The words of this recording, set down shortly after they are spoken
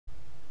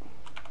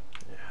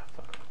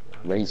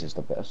Razor's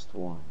the best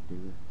one,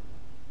 dude.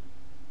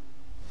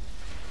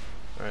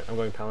 Alright, I'm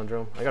going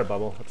palindrome. I got a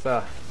bubble. Let's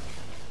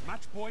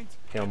Match point.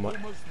 Hail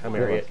I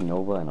Mary like it.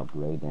 Nova and a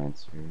Blade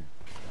Dancer.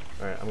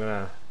 Alright, I'm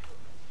gonna.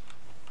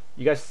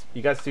 You guys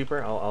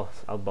super. I'll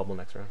bubble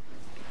next round.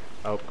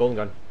 Oh, golden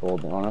gun.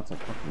 Golden. Oh, that's a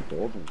fucking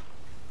golden.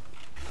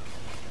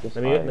 Just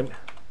Let me.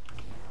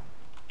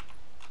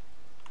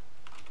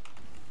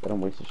 Let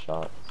him waste his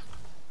shots.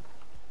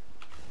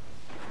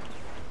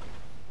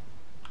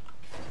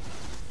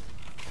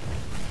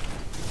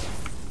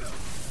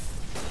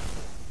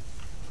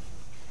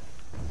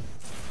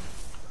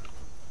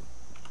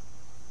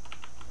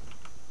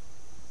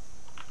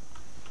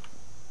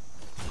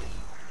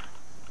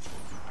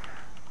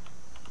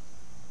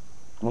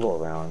 I'm gonna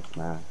go around and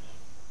smash.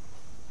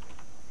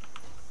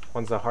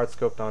 One's a hard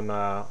scoped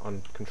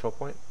on control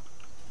point.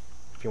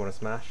 If you want to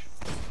smash.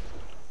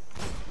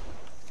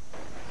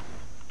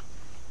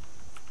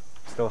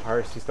 He's still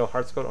hard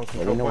scoped on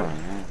control point.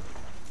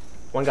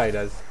 One guy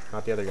does,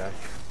 not the other guy.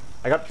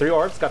 I got 3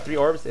 orbs. Got 3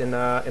 orbs in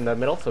the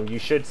middle, so you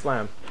should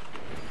slam.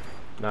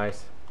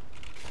 Nice.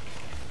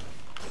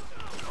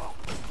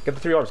 Get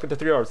the 3 orbs. Get the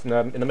 3 orbs in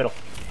the middle.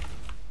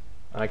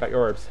 I got your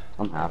orbs.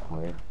 I'm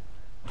halfway.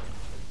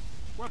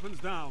 Weapons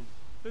down.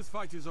 This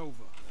fight is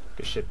over.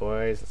 Good shit,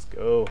 boys. Let's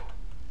go.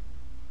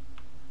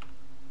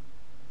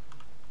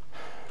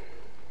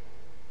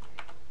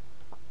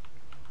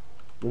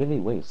 What did he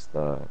waste?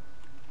 The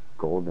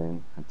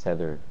golden and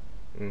tether.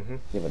 Mm-hmm.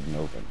 Give a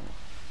Nova.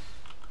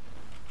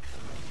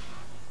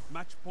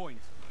 Match point.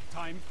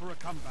 Time for a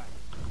comeback.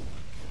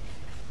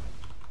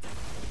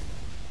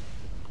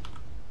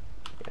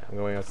 Yeah, I'm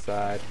going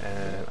outside,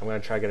 and I'm gonna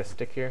try to get a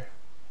stick here.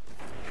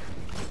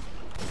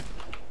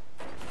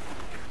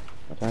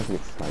 I'm trying to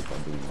get sniped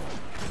on doing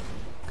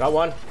that. Got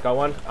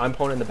one. I'm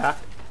pulling in the back.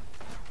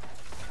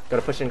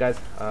 Gotta push in, guys.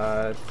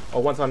 Oh,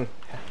 one's on.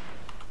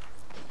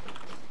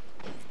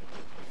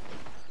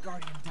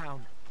 Guardian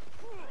down.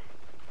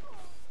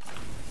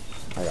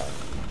 I got it.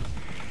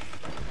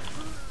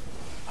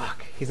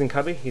 Fuck. He's in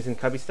cubby. He's in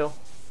cubby still.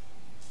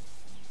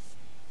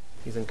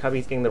 He's in cubby.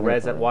 He's getting the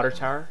res at water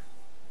tower.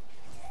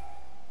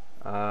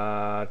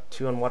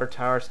 2 on water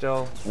tower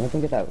still. I'm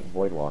gonna get that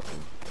void walking.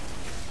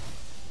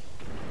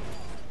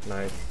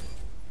 Nice.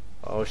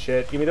 Oh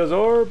shit, give me those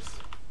orbs!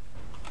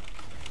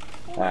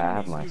 I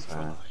have my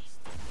smash.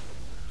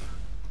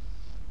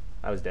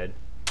 I was dead.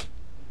 It's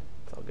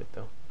all good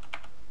though.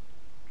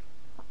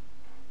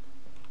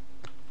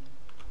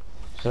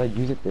 Should I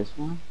use it this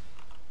one?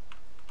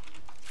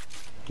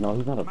 No,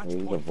 he's not a Match he's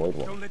a point. void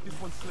walker. Don't let this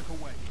one slip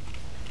away.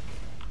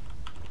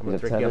 I'm gonna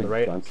He's a trick you on the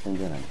right.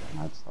 gunslinger and a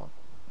mad stalker.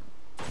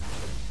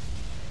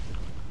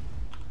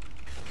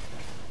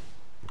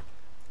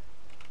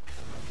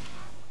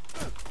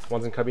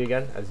 One's in cubby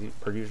again, as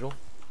per usual.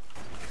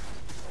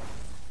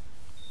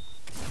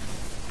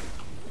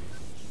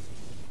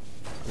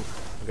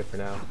 I'm good for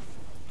now.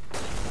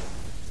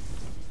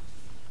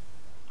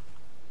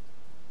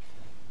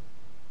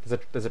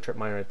 There's a trip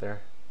mine right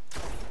there.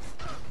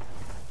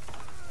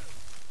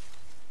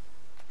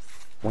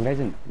 One guy's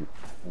in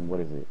what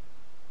is it?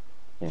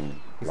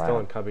 In He's lab. still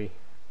in cubby.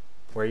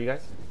 Where are you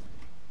guys?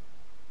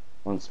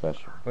 One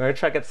special. I'm gonna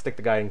try to stick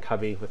the guy in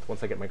cubby with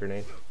once I get my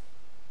grenade.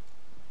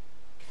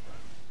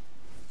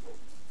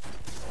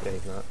 Yeah,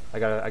 he's not. I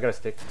got a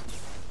stick.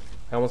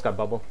 I almost got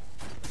bubble.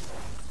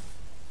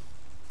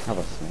 Have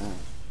a smash.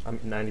 I'm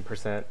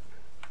 90%.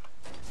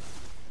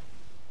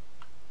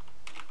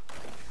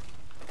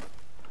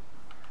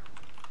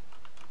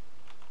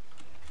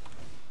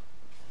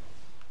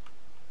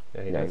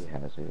 Yeah, he Yeah, does. he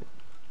has it.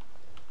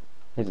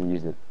 He hasn't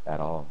used it at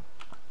all.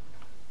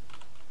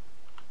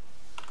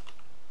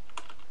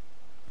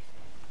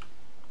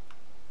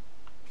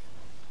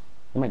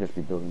 He might just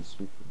be building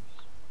supers.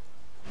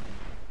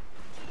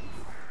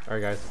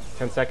 Alright guys,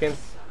 10 seconds.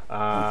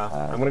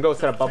 I'm gonna go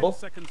set up 10 bubble.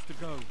 seconds to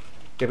go.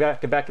 Get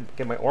back,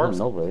 get my orbs.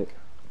 No way.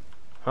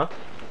 Huh?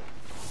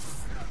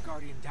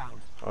 Guardian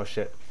down. Oh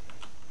shit.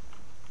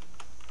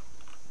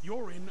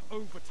 You're in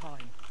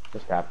overtime.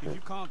 Just capture If it.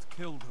 you can't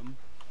kill them,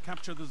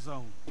 capture the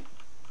zone.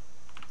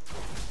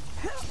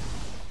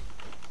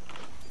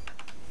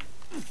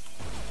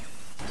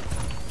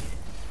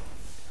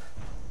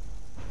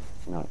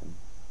 Nothing.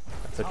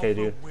 That's okay,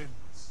 dude. Alpha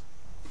wins.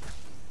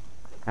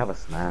 Have a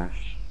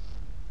smash.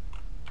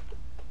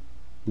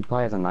 He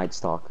probably has a Night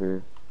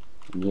Stalker.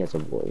 And he has a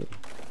void.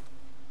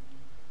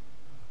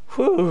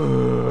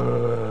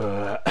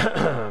 Whew.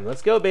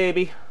 Let's go,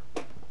 baby.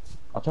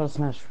 I'll try to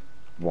smash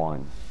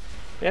one.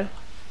 Yeah,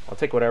 I'll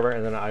take whatever,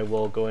 and then I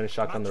will go in and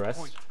shotgun the Match rest.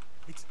 point.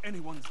 It's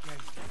anyone's game.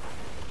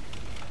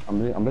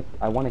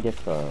 I want to get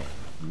the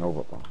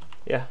Nova bomb.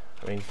 Yeah,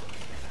 I mean,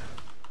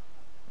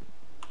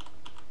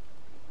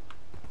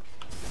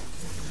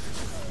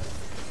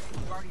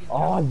 Guardian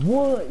Oh, I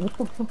would. What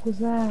the fuck was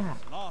that?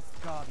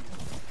 Last Guardian.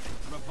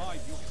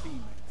 Revive your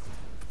teammates.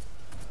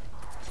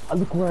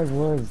 Look where I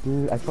was,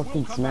 dude. I fucking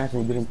won't come smashed back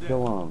and from didn't this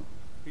kill death. him.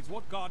 It's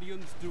what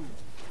Guardians do.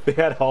 they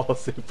had all Yeah,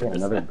 supers.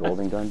 another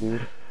golden gun,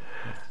 dude.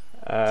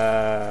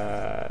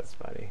 That's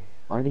funny.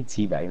 Why are they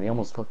teabagging? They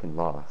almost fucking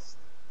lost.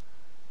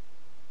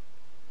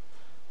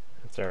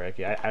 It's alright.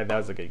 Yeah, that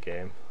was a good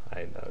game.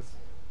 That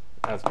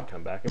was a good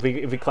comeback. If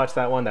we clutched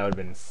that one, that would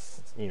have been,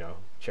 you know,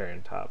 cherry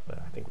on top. But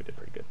I think we did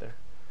pretty good there.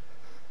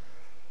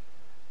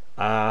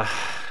 I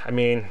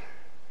mean,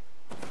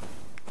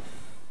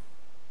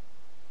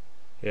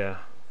 yeah,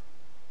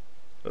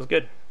 it was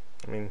good.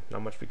 I mean,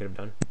 not much we could have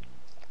done.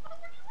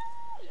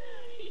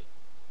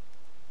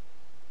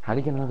 How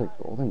did he get another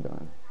golden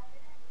gun?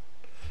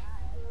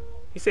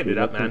 He saved it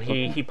up, man.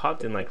 He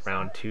popped in like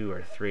round 2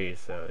 or 3,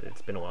 so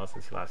it's been a while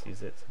since he last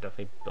used it. So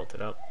definitely built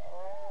it up.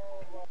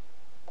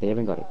 They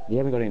haven't got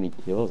any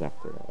kills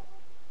after that.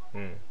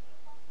 Hmm.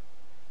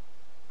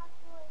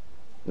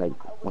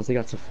 Like once they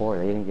got to 4,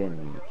 they didn't get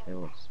any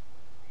kills.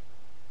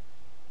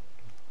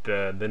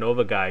 The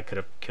Nova guy could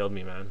have killed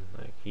me, man.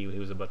 Like he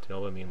was about to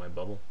Nova me in my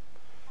bubble,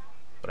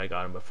 but I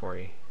got him before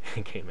he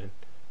came in.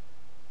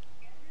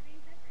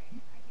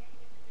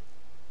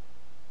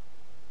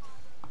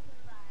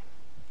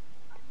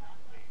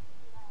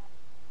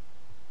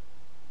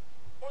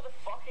 Where the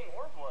fucking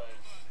orb was?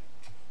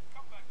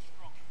 Come back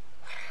strong.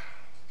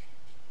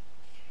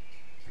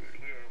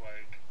 We were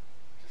like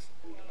just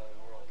in another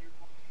world.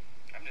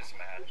 I'm just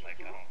mad. Like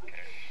I don't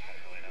care. I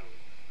really don't.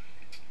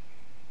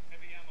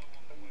 Heavy ammo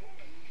on the way.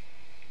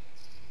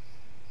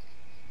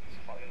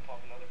 It's probably gonna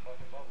pop another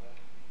fucking bubble.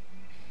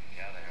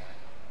 Yeah, they are.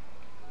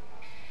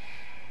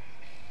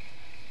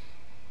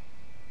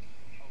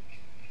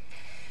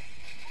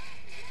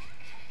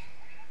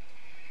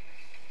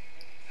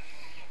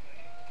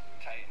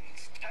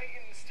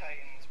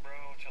 Titans, bro.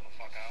 Chill the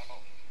fuck out.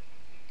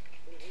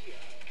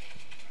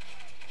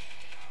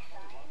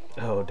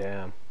 Oh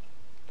damn.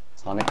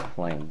 Sonic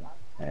Flame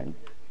and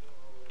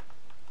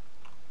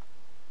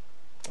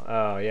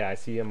Oh yeah, I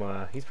see him.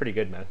 He's pretty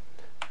good, man.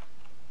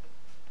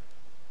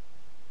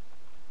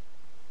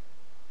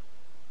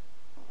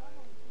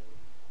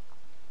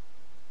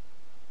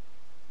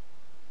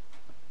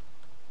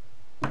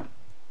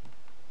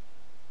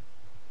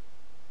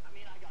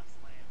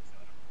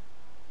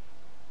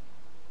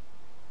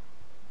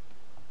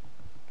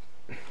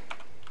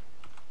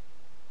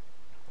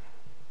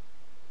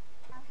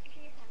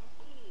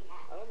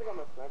 I don't think I'm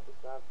a sniper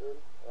snap, dude.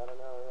 I don't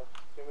know. That's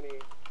too many.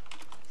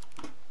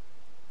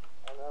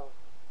 I don't know.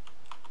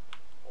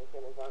 I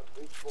can't not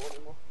reachable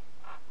anymore.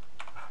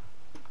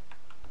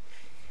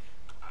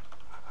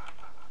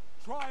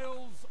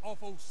 Trials of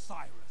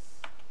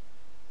Osiris.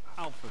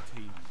 Alpha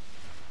Team.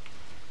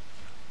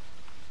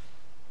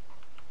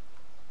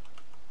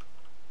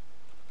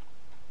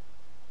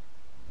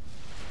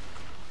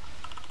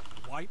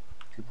 Wipe.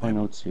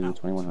 2.02,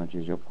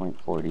 2100,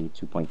 0.40,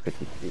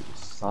 2.53.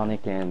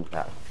 Sonic and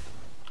that.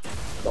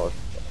 Both.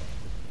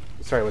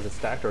 Sorry, was it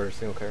stacked or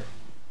single carry?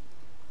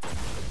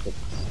 It's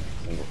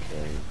single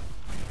carry.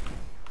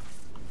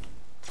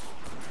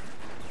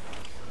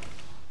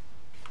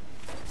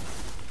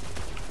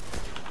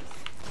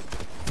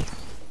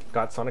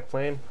 Got Sonic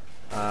Flame.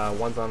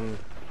 One's on.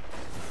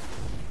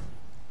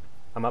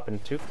 I'm up in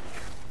 2.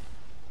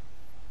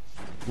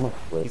 I'm gonna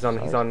flip He's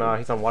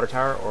on water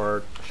tower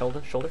or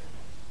shoulder.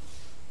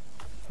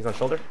 He's on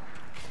shoulder.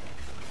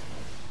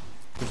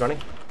 He's running.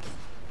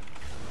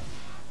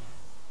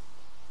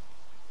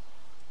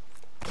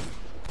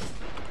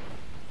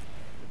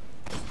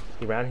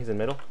 He ran. He's in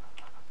middle.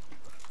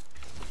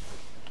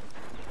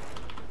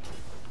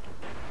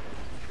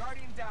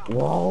 Guardian down.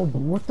 Whoa,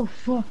 what the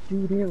fuck,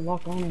 dude? Here,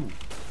 lock on him.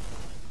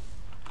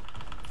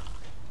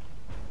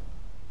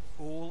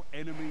 All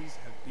enemies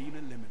have been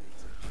eliminated.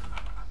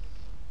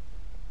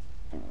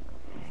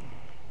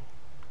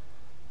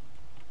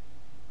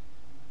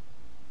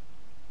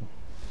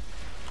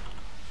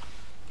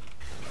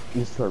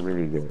 These two are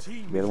really good.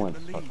 Team The other is in one's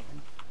the lead. fucking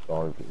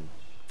garbage.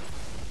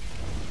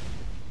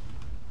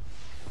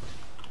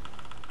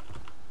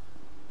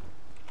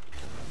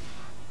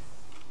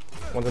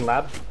 One's in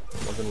lab.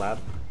 One's in lab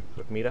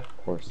with Mita. Of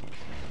course.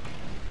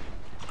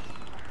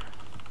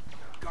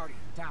 Guardian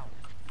down.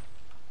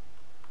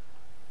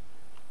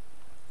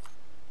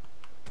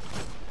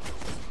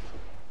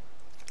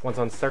 One's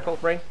on circle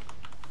ring.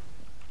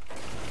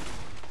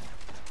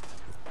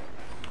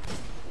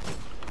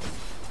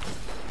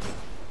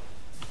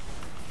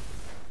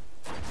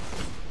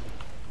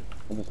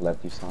 I just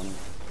left you, Sonic.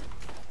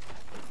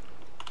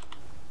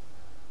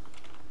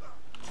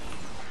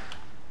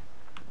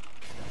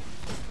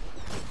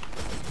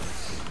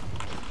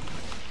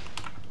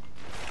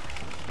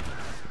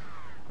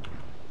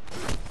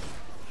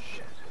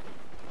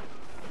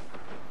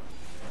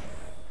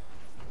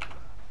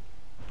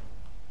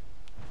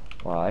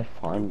 Wow, I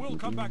farmed We'll you.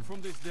 come back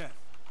from this death.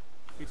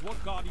 It's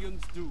what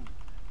Guardians do.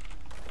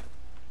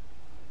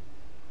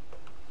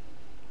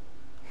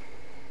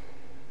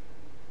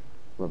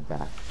 We're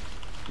back.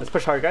 Let's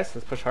push hard, guys.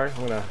 Let's push hard.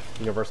 I'm gonna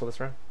universal this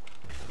round.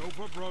 Go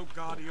for broke,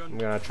 Guardian. I'm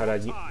gonna try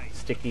to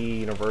sticky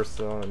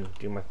universal and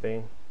do my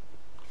thing.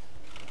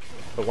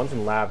 But one's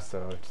in lab,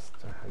 so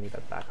I need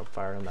that backup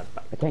fire on that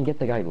back. I can't get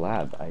the guy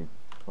lab.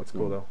 That's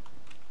cool though.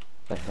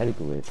 The head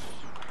glitch.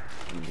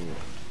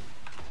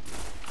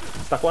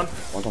 Stuck one.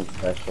 One's on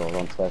special, one's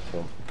on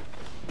special.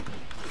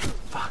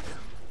 Fuck.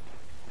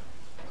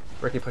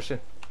 Ricky, push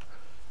it.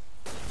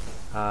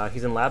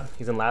 He's in lab.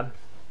 He's in lab.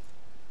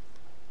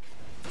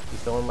 He's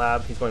still in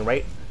lab. He's going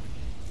right.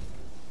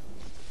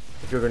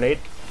 If your grenade.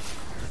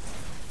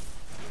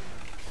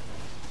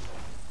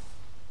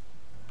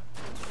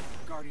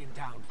 Guardian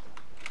down.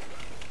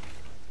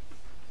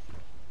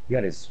 He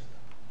got his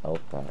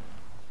health back.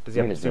 Does he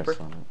have a his super?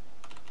 vest on it.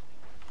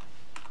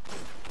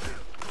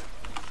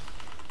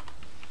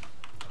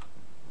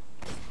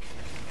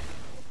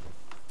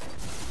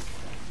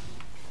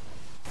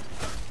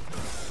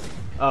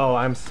 Oh,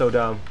 I'm so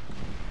dumb.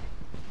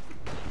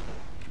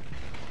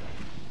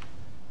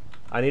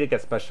 I need to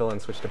get special and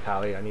switch to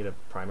Pally. I need a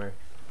primary.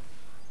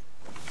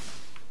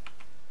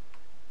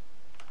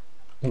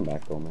 Come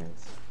back,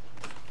 Gomez.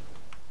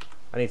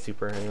 I need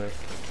super anyways.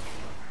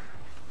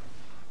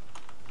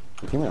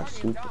 Give me a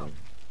super.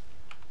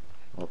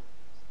 Oh.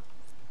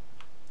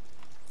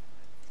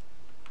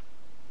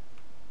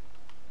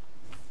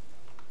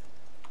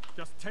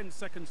 Just 10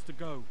 seconds to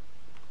go.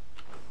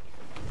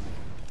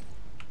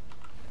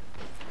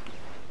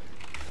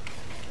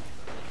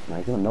 Nah,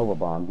 he's gonna Nova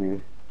Bomb,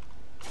 dude.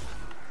 He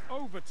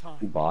Overtime.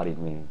 bodied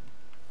me.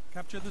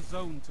 Capture the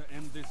zone to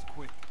end this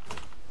quick.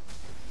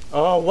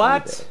 Oh,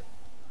 what?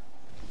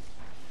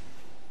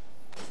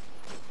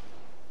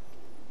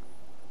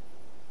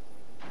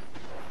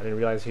 I didn't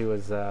realize he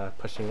was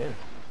pushing in.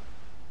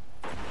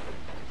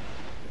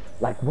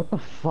 Like, what the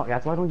fuck?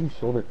 That's why I don't use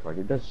shoulder charge.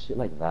 It does shit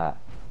like that.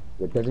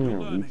 It doesn't You're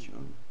even reach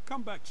learning. me.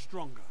 Come back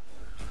stronger.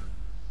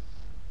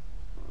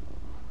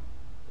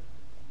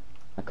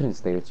 I couldn't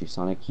stay with you,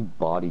 Sonic. He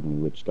bodied me,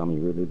 which got me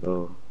really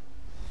low.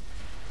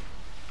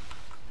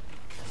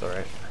 It's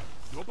alright.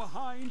 You're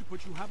behind,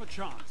 but you have a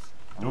chance.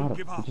 I Don't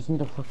give I up. just need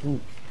to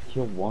fucking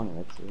kill one,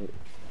 that's it.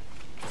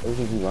 It was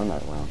he run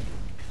that round.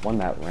 Won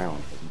that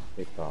round, but he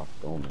picked off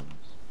Gomez.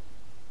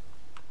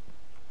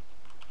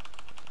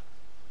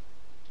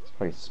 It's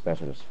pretty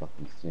special, just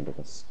fucking single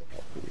the step,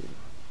 dude.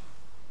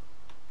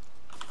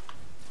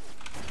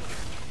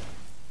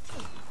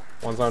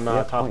 One's on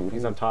Yeah, top. point,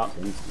 He's yeah. on top.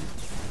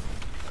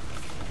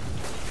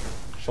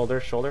 Shoulder,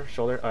 shoulder,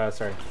 shoulder.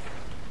 Sorry.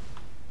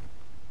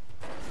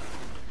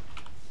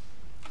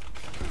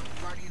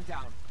 Guardian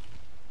down.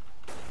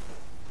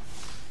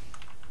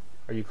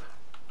 Are you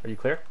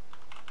clear?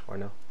 Or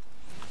no?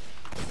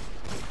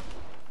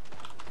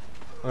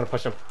 I'm gonna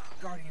push him.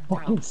 Guardian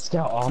Fucking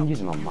scout. Oh, I'm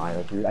using a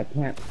Maya, dude. I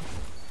can't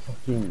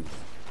fucking.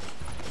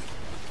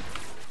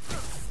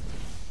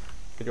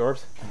 Get your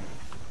orbs.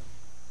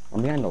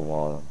 I'm behind the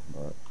wall,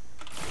 but.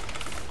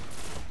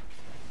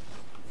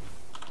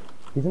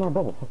 He's in our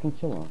bubble. Fucking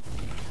kill him.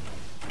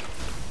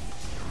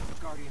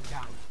 Guardian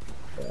down.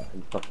 Yeah, he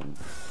fucking.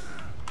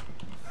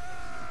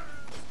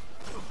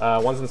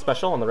 One's in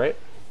special on the right.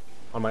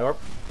 On my orb.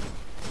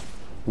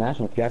 Smash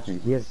him if you have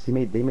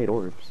to. They made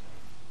orbs.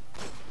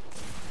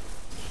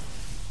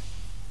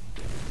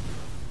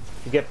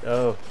 You get.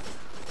 Oh.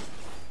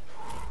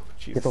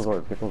 Get those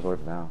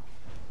orbs now.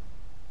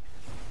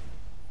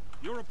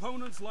 Your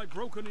opponents lie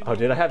broken in. Oh,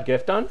 did I have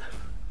gift on?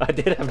 I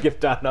did have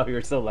gift on. No,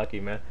 you're so lucky,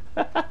 man.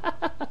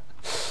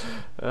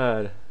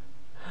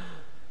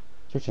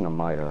 Switching to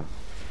Maya.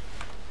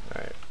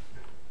 Alright.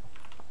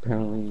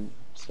 Apparently,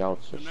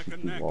 scouts just Neck shoot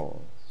and through neck.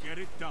 walls. Get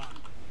it done.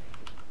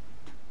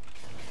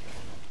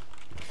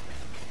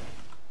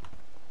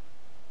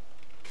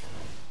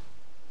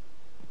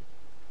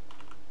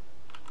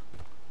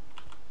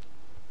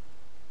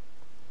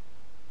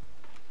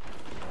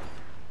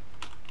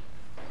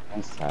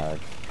 I'm sad.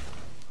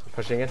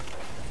 Pushing in.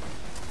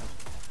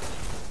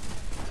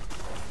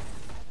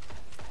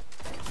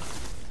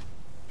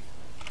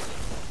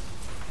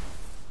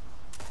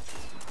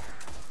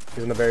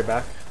 He's in the very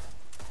back.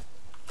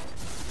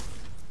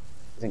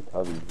 He's in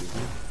Cubby, isn't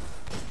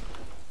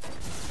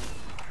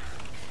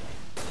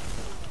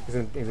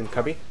he? He's in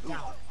Cubby.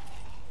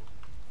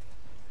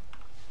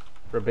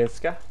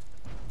 Rabinska.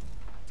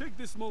 Take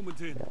this moment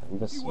in. Yeah, he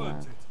just You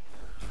earned slammed. it.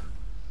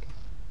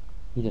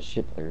 He's a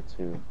shit player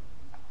too.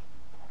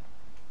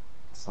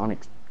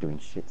 Sonic's doing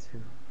shit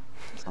too.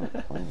 Sonic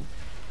playing.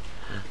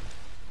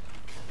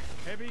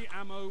 Heavy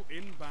ammo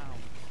inbound.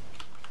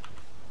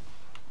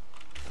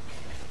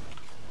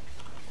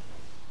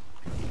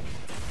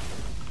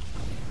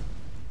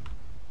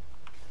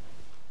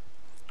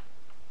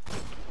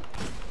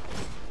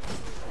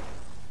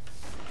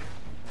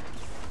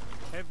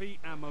 Heavy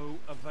ammo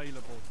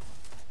available.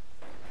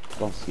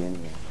 Don't see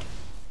anyone.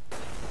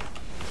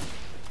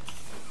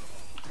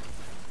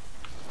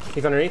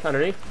 He's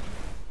underneath.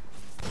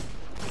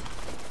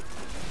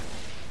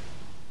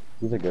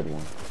 He's a good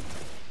one.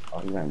 Oh,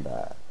 he ran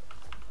back.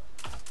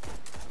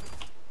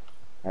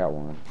 I got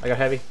one. I got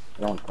heavy.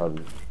 I got one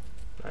Cubby.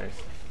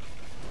 Nice.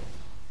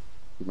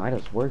 He might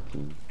have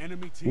working.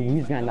 Enemy team.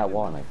 He's behind that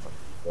wall and I fucking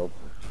killed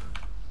him.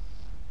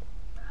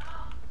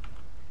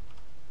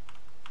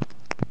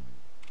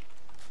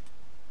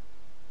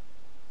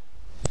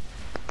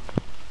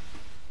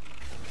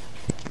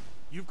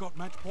 You've got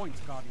match points,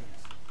 Guardians.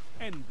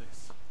 End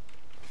this.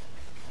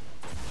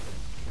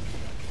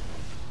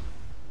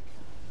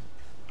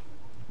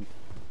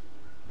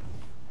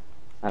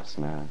 I have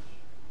smash.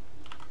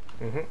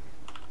 Mm-hmm.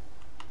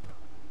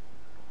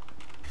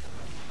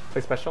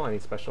 Play special. I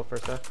need special for a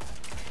sec.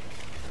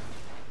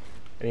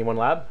 Anyone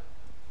lab?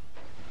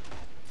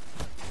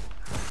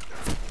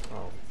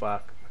 Oh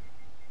fuck.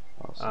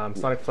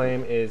 Sonic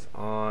Flame is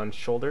on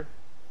shoulder.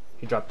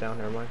 He dropped down.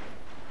 Never mind.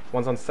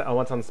 One's on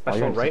Oh, special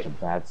you're in right. such a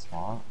bad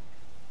spot.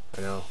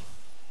 I know.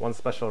 One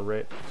special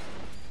right.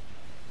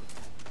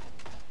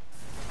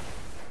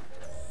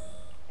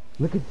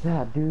 Look at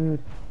that, dude.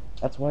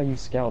 That's why I use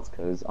scouts,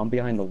 cause I'm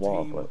behind the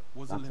wall, Team but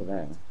was not to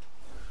eliminated. them.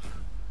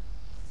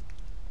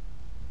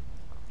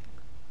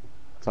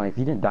 So if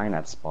you didn't die in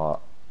that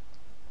spot,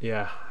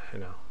 Yeah, I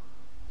know.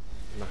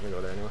 I'm not gonna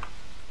go there anyway.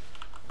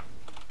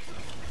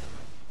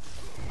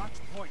 Match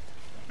point.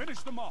 Finish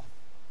them off.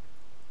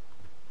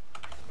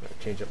 I'm gonna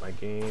change up my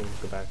game.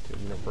 Go back to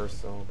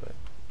universal, but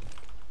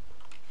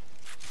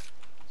it's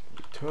gonna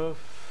be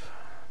tough.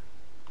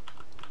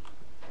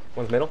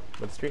 One's middle,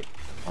 mid street.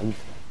 I'm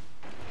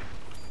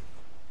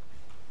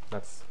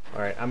That's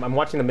all right. I'm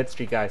watching the mid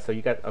street guy. So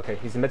you got okay.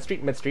 He's in mid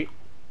street. Mid street.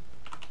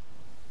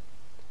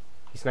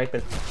 He's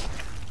sniping.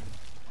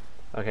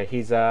 Okay,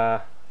 he's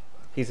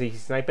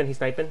sniping. He's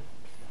sniping.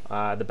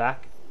 The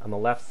back on the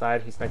left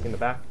side. He's sniping the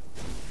back.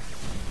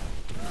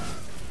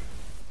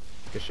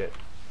 Good shit.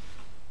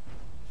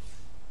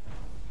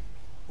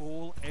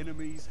 All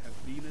enemies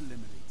have been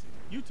eliminated.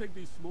 You take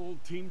these small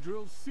team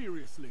drills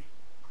seriously.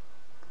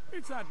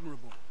 It's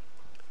admirable.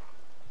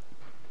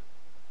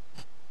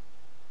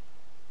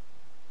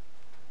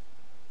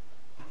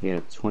 He had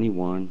a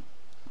 21.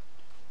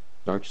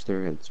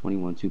 Darkster had a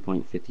 21,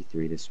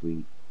 2.53 this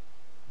week.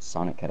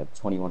 Sonic had a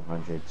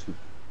 2100, 2.02.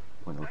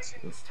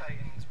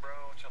 Titans, bro,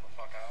 chill the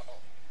fuck out.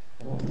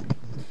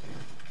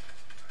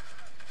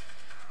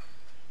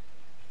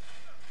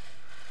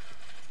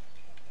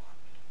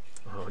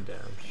 Oh damn,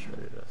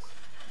 shredded us.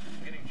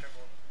 I'm getting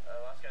tripled.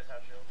 Last guy's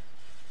half shield.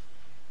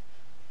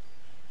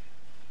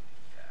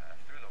 Yeah,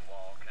 through the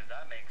wall, cause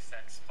that makes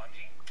sense.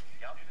 Spongy.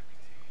 Yup.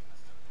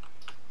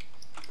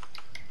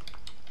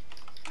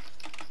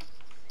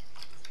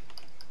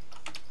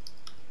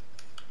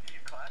 Are you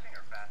clapping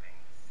or fapping?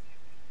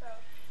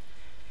 Both.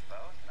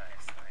 Both?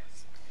 Nice,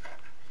 nice.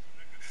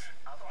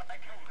 I was like,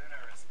 Luna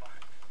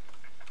respond.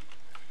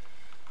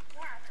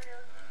 Yeah, so it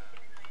was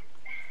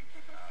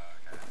Oh,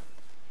 okay.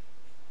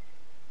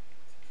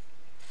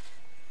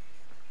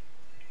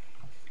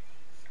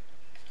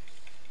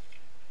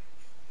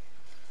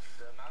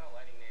 The amount of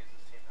lightning nades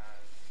this team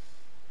has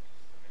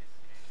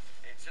amazes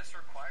me. It just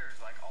requires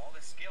like all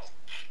this skill.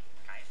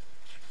 Nice.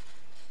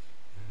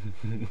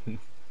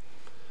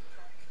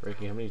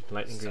 Ricky, how many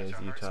lightning Such grenades a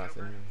do you hard toss?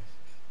 scoper.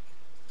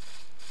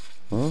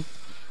 Huh?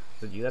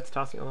 Is it you that's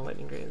tossing all the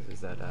lightning grenades?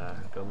 Is that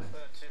Gomez?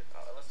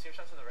 Let's team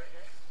shot to the right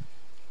here.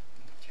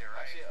 To your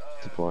right.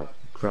 Actually, Support.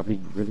 Probably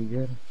really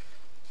good.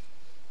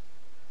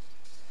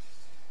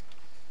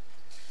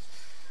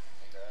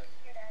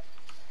 you're dead.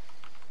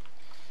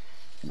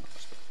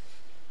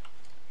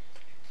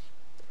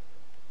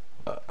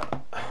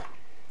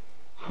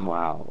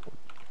 Wow.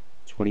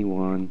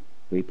 21,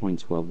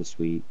 3.12 this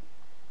week.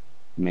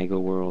 Mega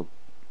World,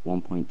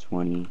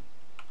 1.20.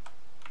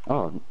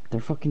 Oh,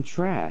 they're fucking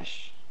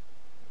trash.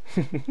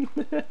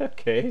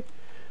 Okay.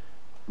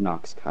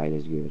 Nox Kite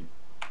is good.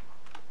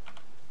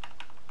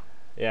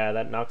 Yeah,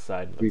 that knock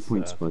side.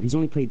 3.12. He's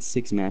only played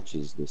 6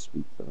 matches this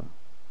week, though.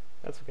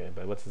 That's okay,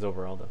 but what's his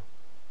overall though?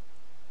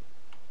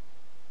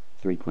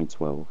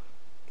 3.12.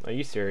 Are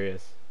you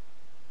serious?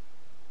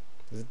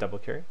 Is it double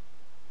carry?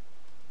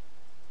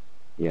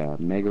 Yeah,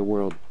 Mega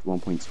World,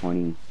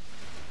 1.20.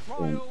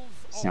 Trials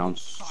of Sound the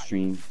Sire.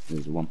 Stream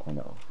is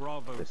 1.0.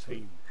 Bravo this week.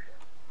 team.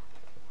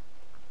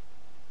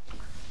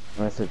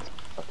 Unless it's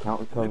account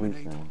recovery,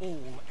 Eliminate so. all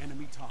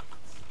enemy targets.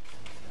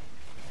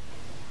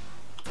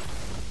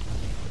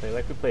 Play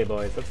like we play,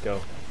 boys. Let's go.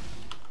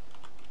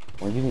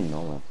 Why do you even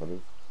know that, buddy?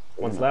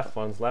 One's left.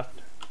 One's left.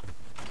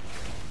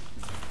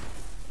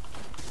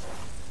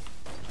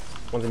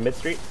 One's in mid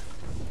street.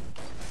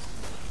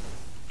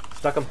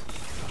 Stuck him.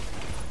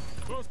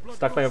 First blood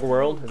Stuck by goes to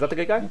Overworld. you. Is that the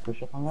good Can guy? you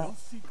push up on that? They'll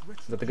seek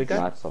Is that the good guy?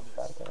 No, it's not the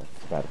bad guy. It's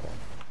the bad guy.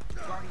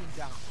 Guardian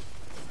down.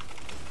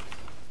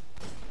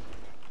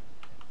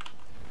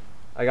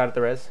 I got it.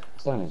 The res.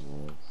 It's on his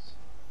words.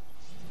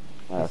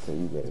 Okay,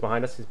 you get He's it.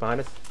 behind us. He's behind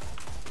us.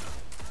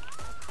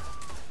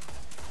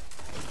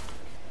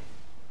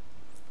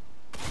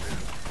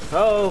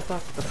 Oh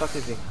fuck! The fuck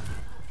is he?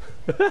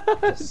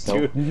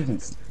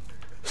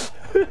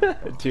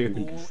 Dude.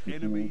 All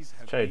enemies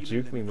have Try to been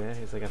juke me, eliminated.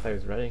 man. He's like, I thought he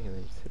was running, and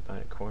then he just hit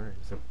behind a corner.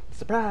 He's like, He's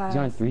surprise!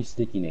 on 3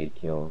 sticky nade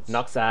kills.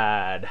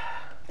 Noxide.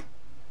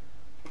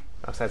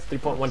 Noxide's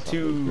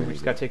 3.12. We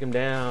just gotta take him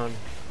down.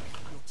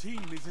 Your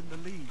team is in the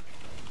lead.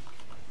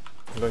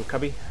 I'm going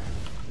cubby.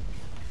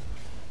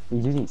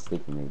 He's using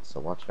sticky nades, so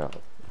watch out.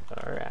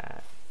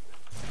 Alright.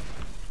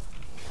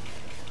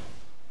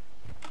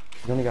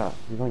 He's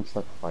only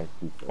stuck 5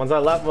 people. One's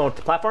on left. Oh,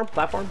 platform.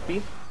 Platform.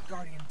 B.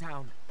 Guardian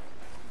down.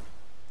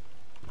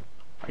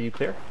 Are you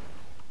clear?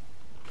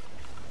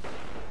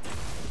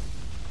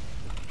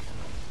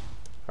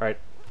 Alright.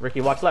 Ricky,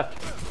 watch left.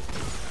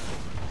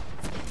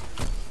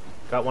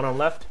 Got one on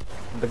left.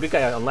 The good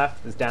guy on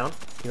left is down.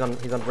 He's on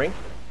the ring.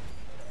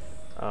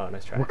 Oh,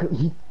 nice try. Look,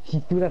 he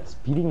threw that.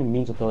 He didn't even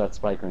mean to throw that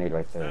spike grenade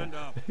right there. Stand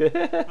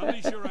up.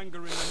 Unleash your anger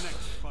in the next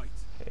fight.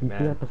 Hey, He threw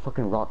man. at the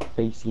fucking rock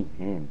facing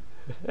him.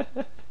 It's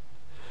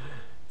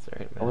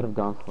alright, I would man. have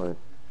gone for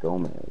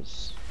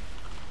Gomez.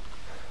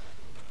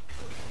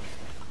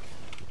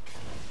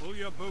 Pull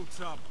your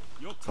boots up.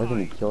 You're I think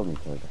he tied. killed me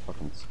for the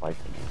fucking spike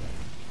grenade.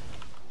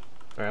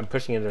 Alright, I'm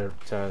pushing into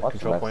Watch the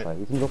control left point. side.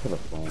 You can go for the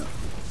flank.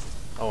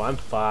 Oh, I'm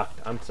fucked.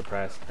 I'm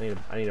suppressed. I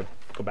need to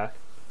go back.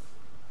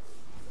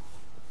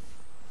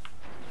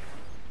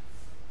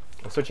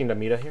 I'm switching to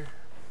Mita here.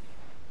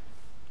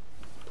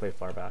 Play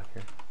far back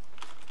here.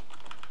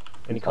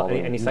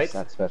 Any Use sights?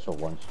 that special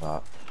one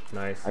shot.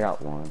 Nice. I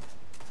got one.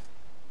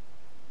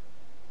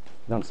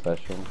 He's on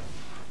special.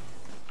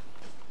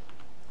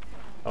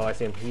 Oh, I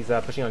see him. He's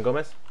pushing on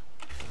Gomez.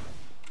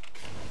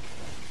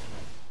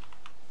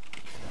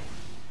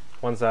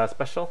 One's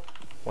special.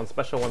 One's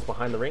special. One's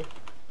behind the ring.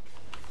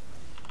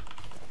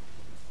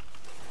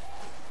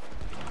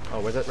 Oh,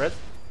 where's it? Red?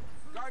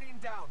 Guardian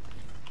down.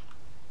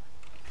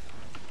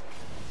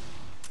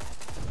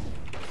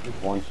 He's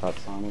one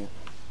shots on it.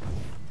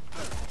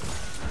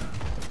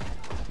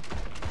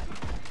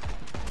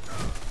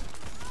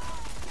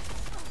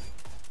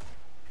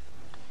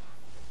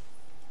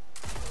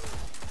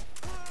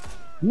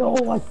 No,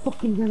 I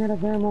fucking ran out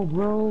of ammo,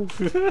 bro.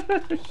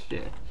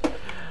 Shit.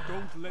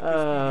 Don't let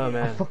Oh, this be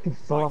I man. fucking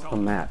fell off the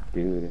map,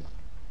 dude.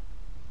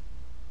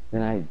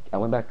 Then I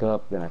went back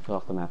up, then I fell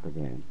off the map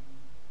again.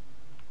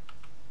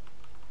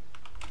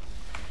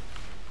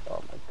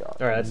 Oh my god.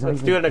 Alright, He's let's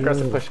not do an even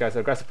aggressive good. push, guys.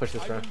 Aggressive push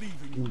this I round. believe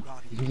in you, He's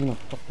Guardian. using a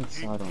fucking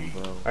sidearm,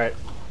 bro. Alright,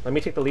 let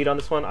me take the lead on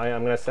this one.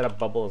 I'm gonna set up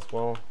bubble as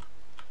well.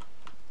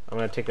 I'm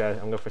gonna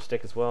go for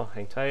stick as well.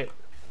 Hang tight.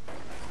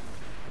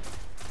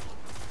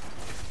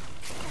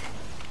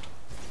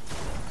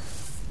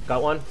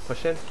 Got one.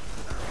 Push in.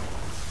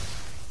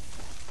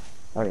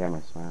 I already had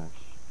my smash.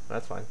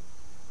 That's fine.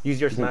 Use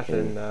your He's smash okay.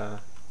 and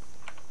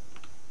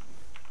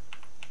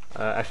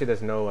actually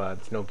there's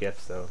no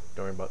gifts, so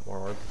don't worry about more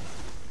orbs.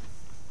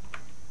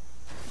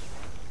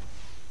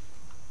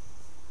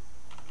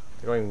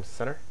 They're going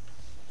center.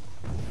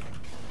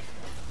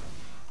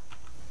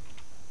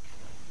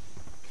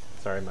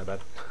 Sorry, my bad.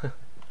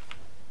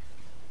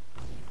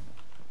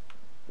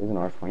 He's an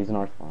R spawn. He's an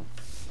R spawn.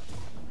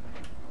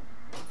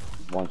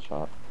 One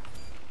shot.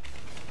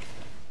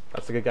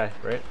 That's a good guy,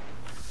 right?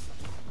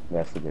 Yeah,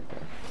 that's a good guy.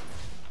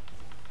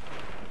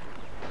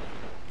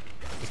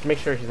 Just make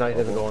sure he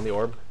doesn't go on the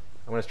orb.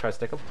 I'm gonna try to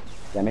stick him.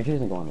 Yeah, make sure he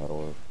doesn't go on that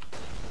orb.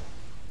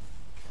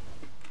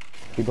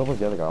 If he bubbles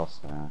the other guy, I'll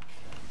smash.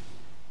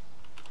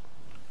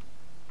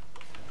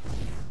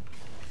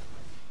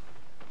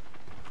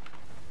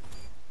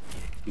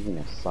 He's in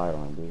a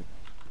sidearm, dude.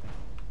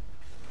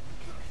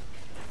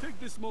 Take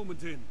this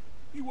moment in.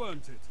 You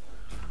earned it.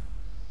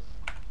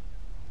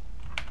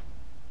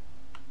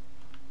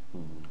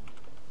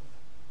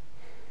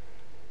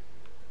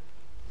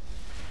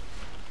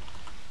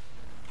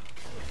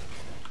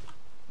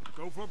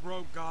 Go for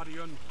broke,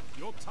 Guardian.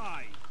 You're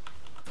tied.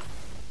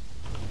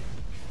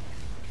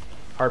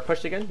 Hard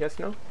push again? Yes,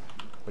 no?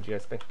 What do you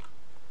guys think?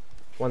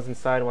 One's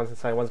inside,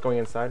 one's going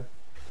inside.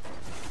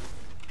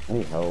 I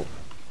need help.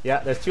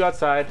 Yeah, there's two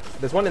outside.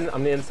 There's one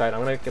on the inside.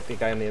 I'm gonna get the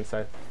guy on the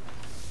inside.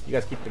 You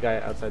guys keep the guy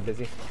outside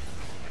busy. This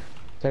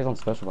guy's on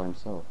special by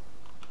himself.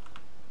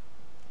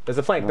 There's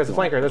a flank, there's a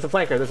flanker, there's a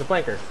flanker, there's a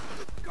flanker.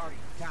 Guardian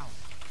down.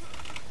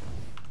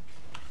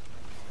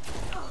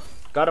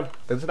 Got him.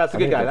 That's a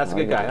good guy, that's a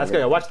good guy. That's a good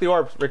guy. Watch the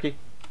orbs, Ricky.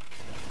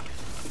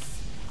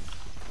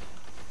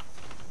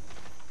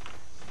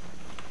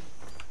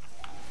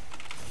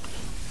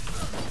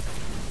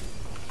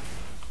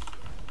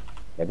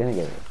 Yeah, they didn't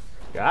get it.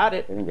 Got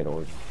it. They didn't get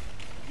orb.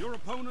 Your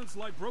opponents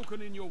lie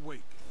broken in your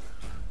wake.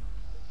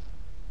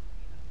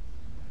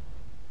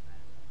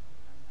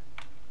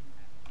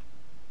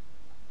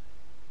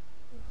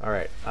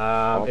 Alright.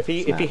 If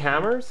he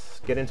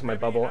hammers, get into my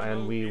bubble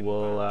and we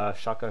will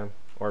shotgun him.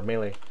 Or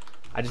melee.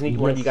 I just need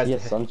one of you guys He to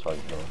has hit. sun charge,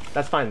 though.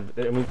 That's fine.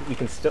 I mean, we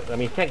can still. I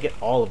mean, you can't get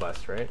all of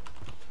us, right?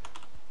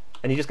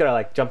 And you just gotta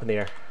like jump in the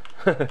air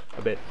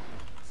a bit.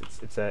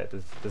 It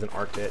does an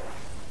arc hit.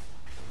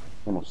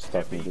 Almost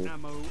stuck me, Heavy dude.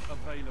 ammo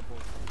available.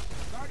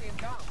 Guardian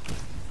down.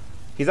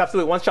 He's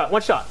absolutely one shot.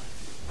 One shot.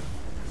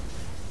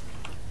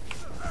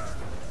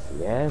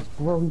 Yes,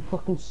 bro, he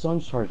fucking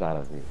sun charged out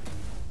of it.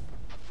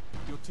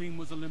 Your team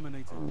was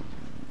eliminated.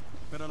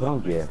 Better Put on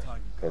luck next gift,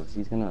 time. because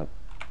he's gonna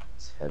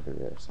tether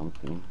it or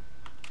something.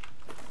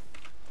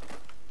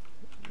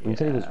 When you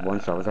said he was one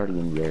shot, I was already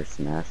in the air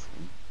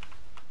smashing.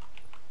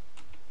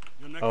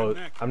 You're neck Oh, and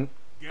neck. I'm. Get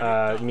it You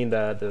done. mean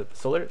the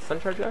solar sun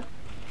charge guy?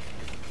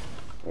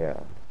 Yeah.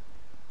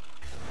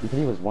 He said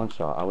he was one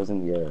shot, I was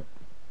in the air.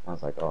 I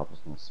was like, oh, I'm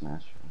just gonna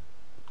smash him.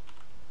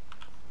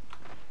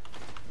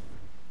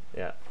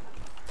 Yeah.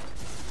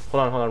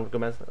 Hold on,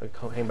 Gomez.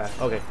 Hang back.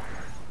 Okay.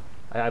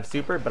 I have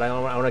super, but I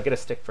want to get a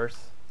stick first.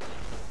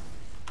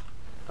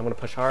 I'm gonna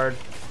push hard.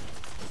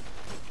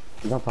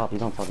 He's on top,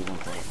 he's on top, he's on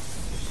top.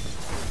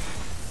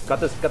 Got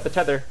the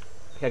tether.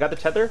 Okay, I got the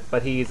tether,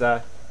 but he's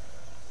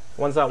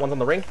one's on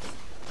the ring.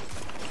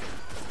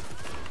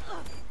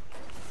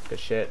 Good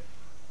shit.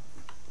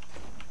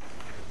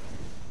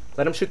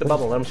 Let him shoot the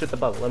bubble. Let him shoot the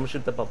bubble. Let him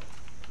shoot the bubble.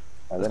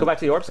 Let's go back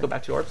to the orbs. Go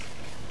back to the orbs.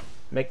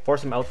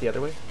 Force him out the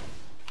other way.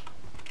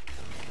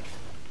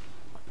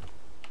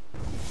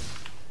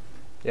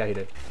 Yeah, he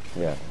did.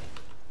 Yeah.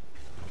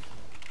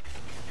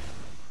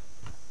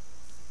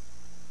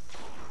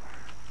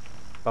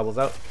 Bubbles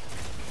out.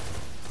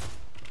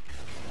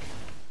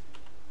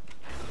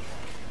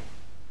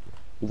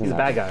 He's a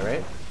bad guy,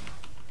 right?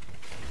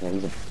 Yeah,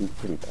 he's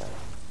pretty bad.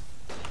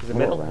 He's a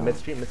middle, mid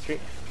street.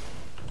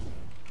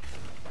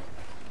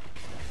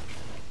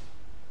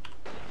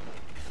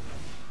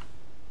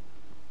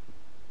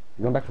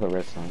 You're going back to the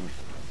red side.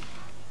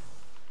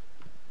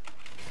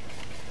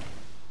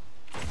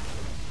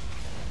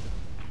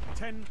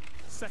 Ten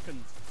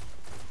seconds.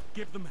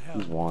 Give them hell.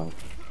 He's one.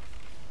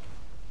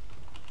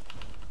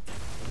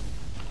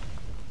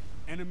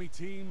 Enemy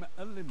team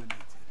eliminated.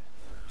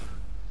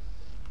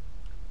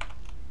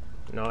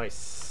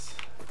 Nice.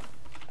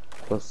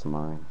 Close to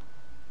mine.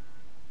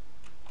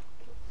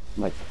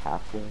 I'm like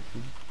halfway, I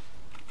think.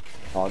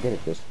 Oh, I'll get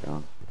it this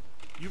round.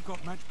 You've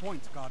got match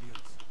points, Guardians.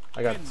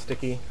 I got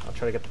sticky. I'll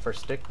try to get the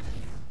first stick.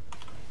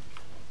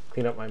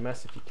 Clean up my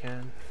mess if you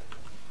can.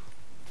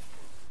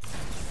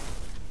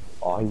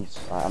 Oh,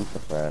 I'm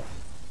surprised.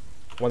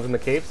 One's in the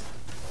caves.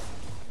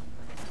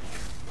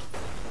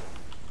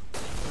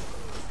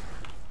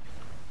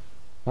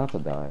 Not to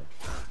die.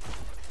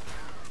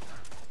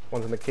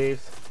 One's in the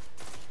caves.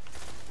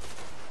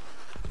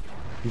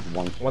 He's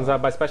one. One's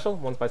out by special.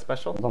 One's by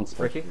special. One's on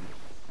special. Ricky.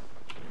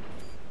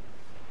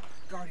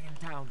 Guardian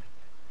down.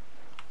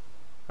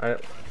 All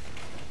right.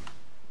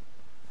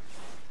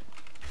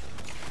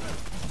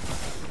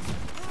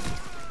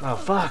 Oh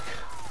fuck!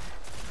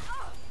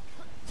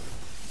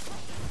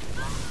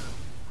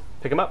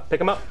 Pick him up!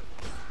 Pick him up!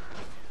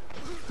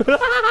 Oh,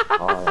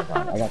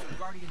 I got you.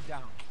 Guardian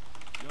down.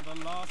 You're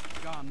the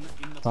last gun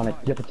in the Sonic,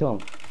 fight. you have to kill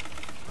him.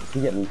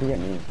 He get me, he get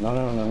me. No,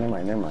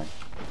 never mind.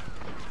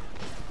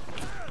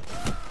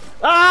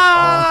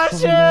 Ah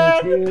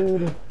shit!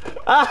 Dude.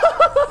 Loss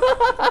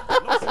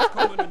is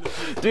common in the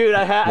field. Dude,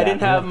 I didn't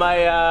have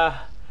my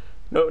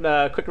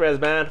quick res,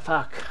 man.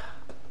 Fuck.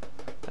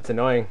 That's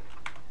annoying.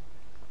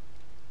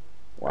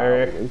 Wow,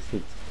 Alright.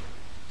 wasted.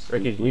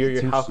 Ricky,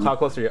 Wasted two how sheep.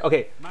 close are you?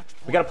 Okay, Match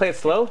we gotta play it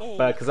slow, point.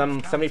 but because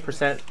I'm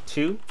 70%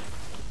 too,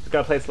 we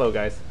gotta play it slow,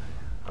 guys.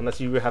 Unless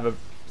you have a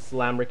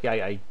slam, Ricky.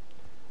 I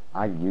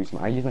use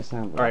my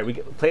sound. All right, we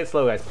play it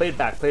slow, guys. Play it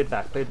back. Play it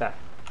back.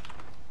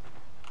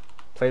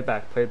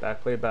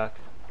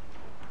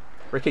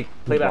 Ricky,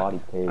 play back. Body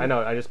cave. I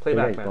know. I just play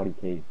back, Right, man. body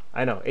cave.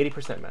 I know.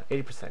 80%, man.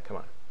 80%. Come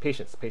on.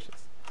 Patience.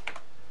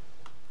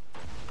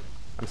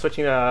 I'm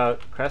switching to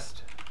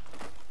crest.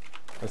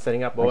 I'm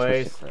setting up, I switched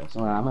boys. to crest.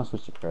 Oh, I'm gonna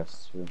switch to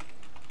crest too.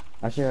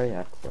 Actually, I already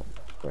have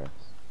crest.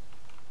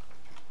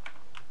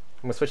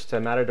 I'm gonna switch to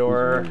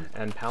Matador Who's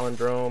and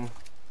Palindrome.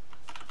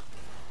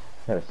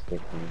 Had a stick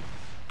here.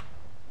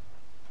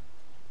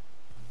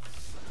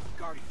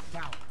 Guardian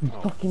down. He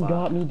Oh, fucking fuck.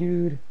 got me,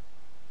 dude.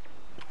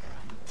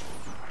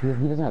 He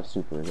doesn't have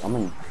super. He's on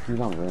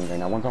ring right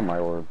now. One's on my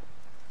orb.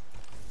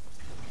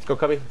 Let's go,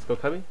 Cubby.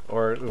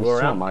 Or He's go still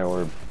on around. my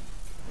orb.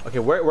 Okay,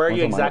 where are One's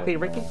you on my exactly,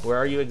 orb, Ricky? yeah. Where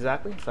are you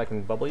exactly? So I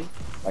can bubble you.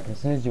 Like as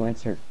soon as you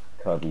enter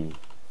Cubby,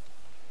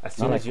 As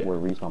not soon like as you. where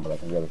respawn, but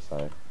like on the other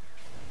side.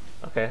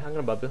 Okay, I'm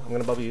gonna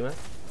bubble you, man.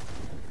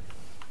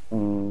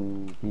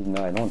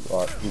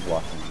 He's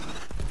watching.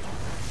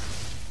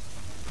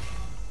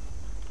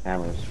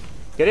 Hammers.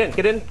 Get in.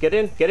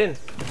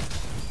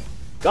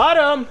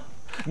 Got him!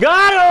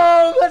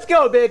 Let's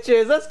go,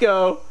 bitches. Let's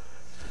go.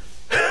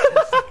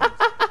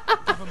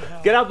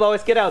 Get out,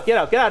 boys. Get out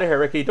of here,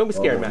 Ricky. Don't be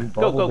scared, Oh, man. you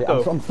Go. bubbled it.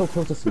 I'm so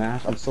close to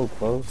smash. I'm so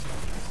close.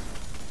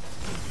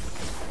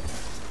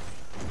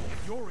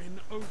 You're in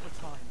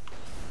overtime.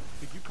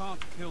 If you can't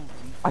kill them,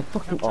 I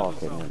fucking. capture Oh, okay.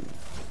 the Never zone. mind.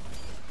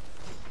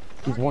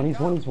 He's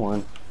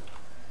one.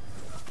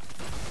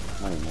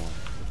 Not anymore.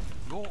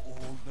 You're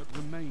all that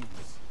remains.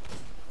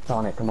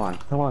 Sonic, come on,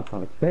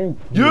 Sonic. Thank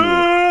you.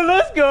 Yeah,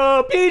 let's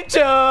go,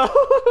 Picho.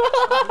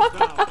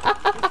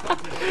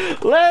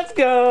 Let's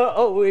go.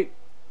 Oh wait.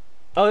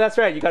 Oh, that's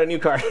right. You got a new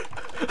card.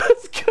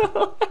 Let's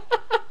go.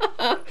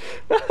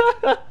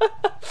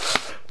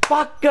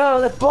 Fuck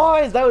go, the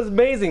boys. That was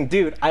amazing,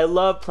 dude. I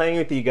love playing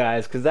with you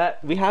guys because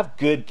we have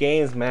good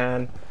games,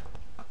 man.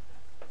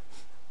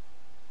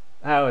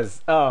 That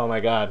was. Oh my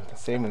god,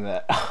 saving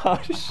that. Oh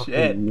I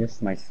shit.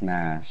 missed my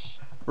smash.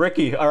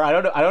 Ricky, or I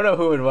don't know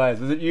who it was.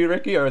 Was it you,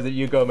 Ricky, or was it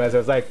you, Gomez? I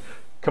was like,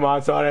 come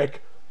on,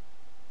 Sonic.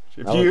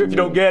 If That you was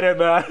don't me. get it,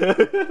 man.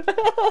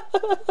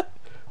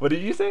 What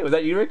did you say? Was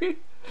that you, Ricky?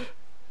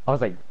 I was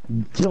like,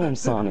 kill him,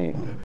 Sonic.